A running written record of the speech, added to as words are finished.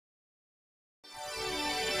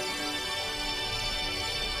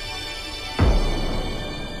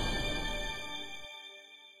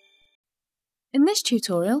In this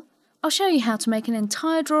tutorial, I'll show you how to make an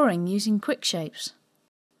entire drawing using QuickShapes.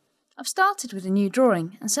 I've started with a new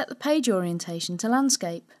drawing and set the page orientation to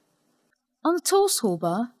landscape. On the Tools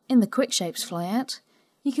toolbar in the QuickShapes flyout,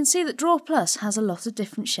 you can see that DrawPlus has a lot of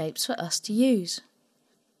different shapes for us to use.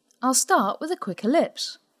 I'll start with a quick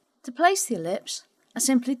ellipse. To place the ellipse, I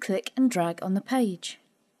simply click and drag on the page.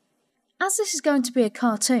 As this is going to be a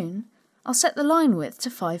cartoon, I'll set the line width to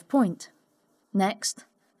 5 point. Next,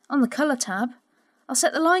 on the Colour tab, I'll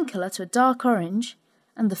set the line colour to a dark orange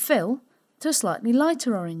and the fill to a slightly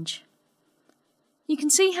lighter orange. You can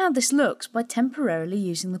see how this looks by temporarily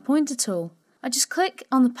using the pointer tool. I just click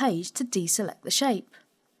on the page to deselect the shape.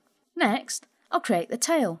 Next, I'll create the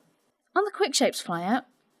tail. On the QuickShapes flyout,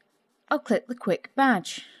 I'll click the Quick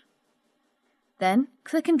Badge. Then,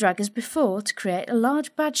 click and drag as before to create a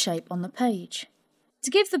large badge shape on the page. To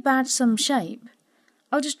give the badge some shape,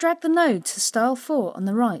 I'll just drag the node to Style 4 on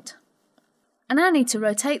the right. I now need to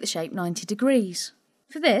rotate the shape 90 degrees.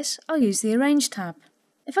 For this, I'll use the Arrange tab.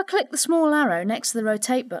 If I click the small arrow next to the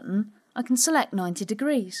Rotate button, I can select 90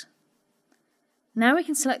 degrees. Now we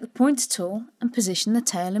can select the pointer tool and position the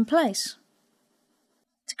tail in place.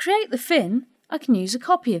 To create the fin, I can use a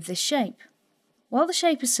copy of this shape. While the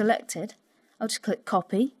shape is selected, I'll just click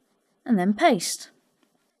Copy and then Paste.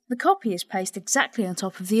 The copy is pasted exactly on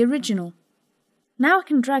top of the original. Now I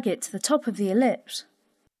can drag it to the top of the ellipse.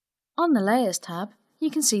 On the Layers tab,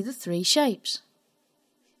 you can see the 3 shapes.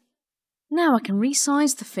 Now I can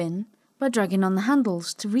resize the fin by dragging on the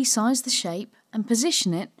handles to resize the shape and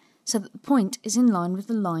position it so that the point is in line with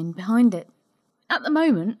the line behind it. At the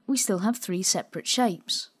moment, we still have 3 separate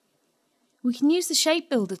shapes. We can use the Shape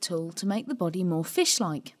Builder tool to make the body more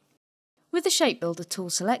fish-like. With the Shape Builder tool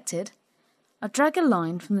selected, I drag a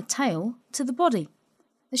line from the tail to the body.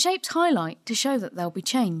 The shapes highlight to show that they'll be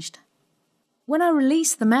changed. When I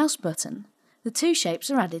release the mouse button, the 2 shapes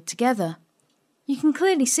are added together. You can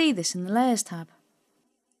clearly see this in the Layers tab.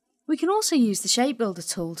 We can also use the Shape Builder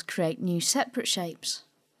tool to create new separate shapes.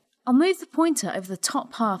 I'll move the pointer over the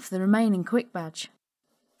top half of the remaining Quick Badge.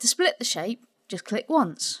 To split the shape, just click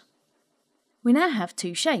once. We now have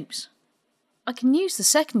 2 shapes. I can use the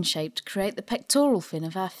second shape to create the pectoral fin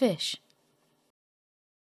of our fish.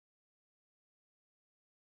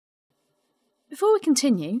 Before we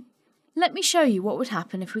continue, let me show you what would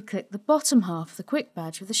happen if we click the bottom half of the Quick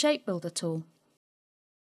Badge with the Shape Builder tool.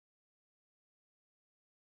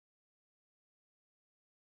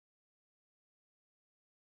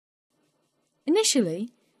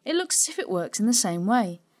 Initially, it looks as if it works in the same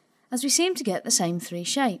way, as we seem to get the same 3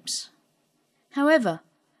 shapes. However,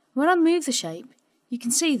 when I move the shape, you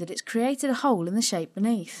can see that it's created a hole in the shape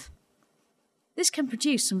beneath. This can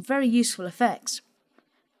produce some very useful effects.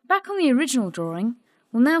 Back on the original drawing,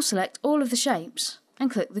 we'll now select all of the shapes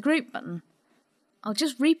and click the Group button. I'll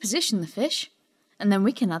just reposition the fish, and then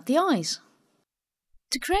we can add the eyes.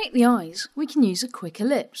 To create the eyes, we can use a quick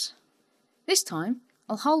ellipse. This time,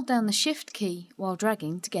 I'll hold down the Shift key while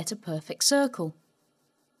dragging to get a perfect circle.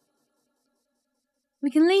 We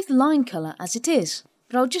can leave the line colour as it is,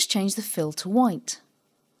 but I'll just change the fill to white.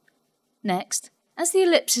 Next, as the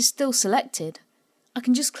ellipse is still selected, I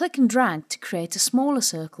can just click and drag to create a smaller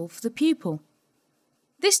circle for the pupil.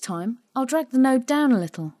 This time, I'll drag the node down a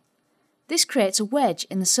little. This creates a wedge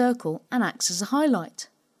in the circle and acts as a highlight.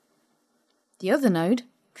 The other node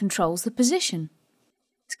controls the position.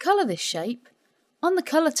 To colour this shape, on the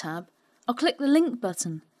Colour tab, I'll click the Link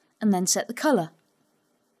button and then set the colour.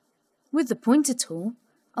 With the pointer tool,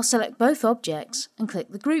 I'll select both objects and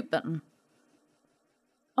click the Group button.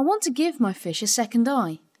 I want to give my fish a second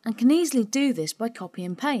eye and can easily do this by copy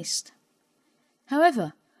and paste.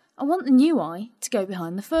 However, I want the new eye to go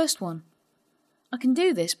behind the first one. I can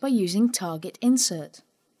do this by using Target Insert.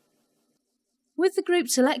 With the group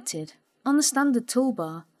selected, on the standard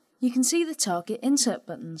toolbar, you can see the Target Insert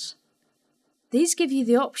buttons. These give you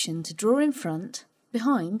the option to draw in front,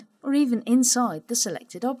 behind, or even inside the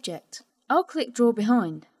selected object. I'll click Draw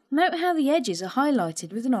Behind. Note how the edges are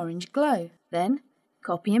highlighted with an orange glow. Then,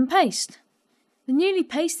 copy and paste. The newly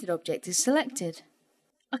pasted object is selected.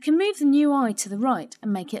 I can move the new eye to the right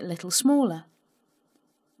and make it a little smaller.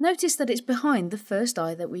 Notice that it's behind the first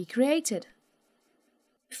eye that we created.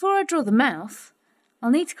 Before I draw the mouth,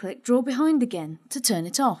 I'll need to click Draw Behind again to turn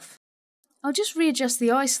it off. I'll just readjust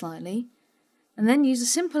the eye slightly and then use a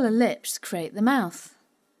simple ellipse to create the mouth.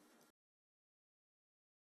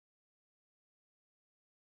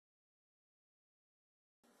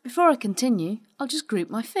 Before I continue, I'll just group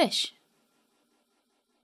my fish.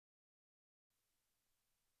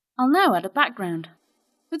 I'll now add a background.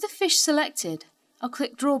 With the fish selected, I'll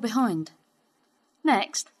click Draw Behind.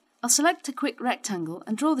 Next, I'll select a quick rectangle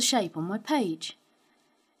and draw the shape on my page.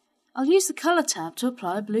 I'll use the Colour tab to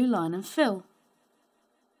apply a blue line and fill.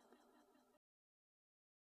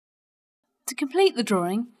 To complete the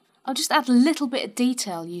drawing, I'll just add a little bit of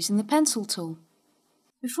detail using the pencil tool.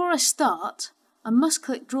 Before I start, I must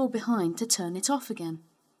click Draw Behind to turn it off again.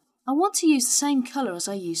 I want to use the same colour as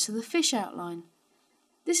I used for the fish outline.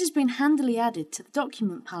 This has been handily added to the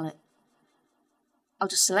document palette. I'll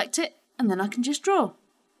just select it and then I can just draw.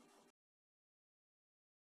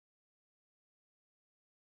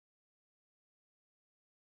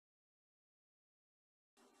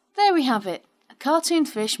 There we have it, a cartoon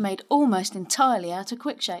fish made almost entirely out of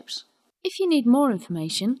QuickShapes. If you need more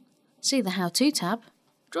information, see the How To tab,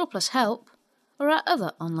 DrawPlus Help, or our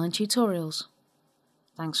other online tutorials.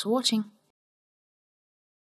 Thanks for watching.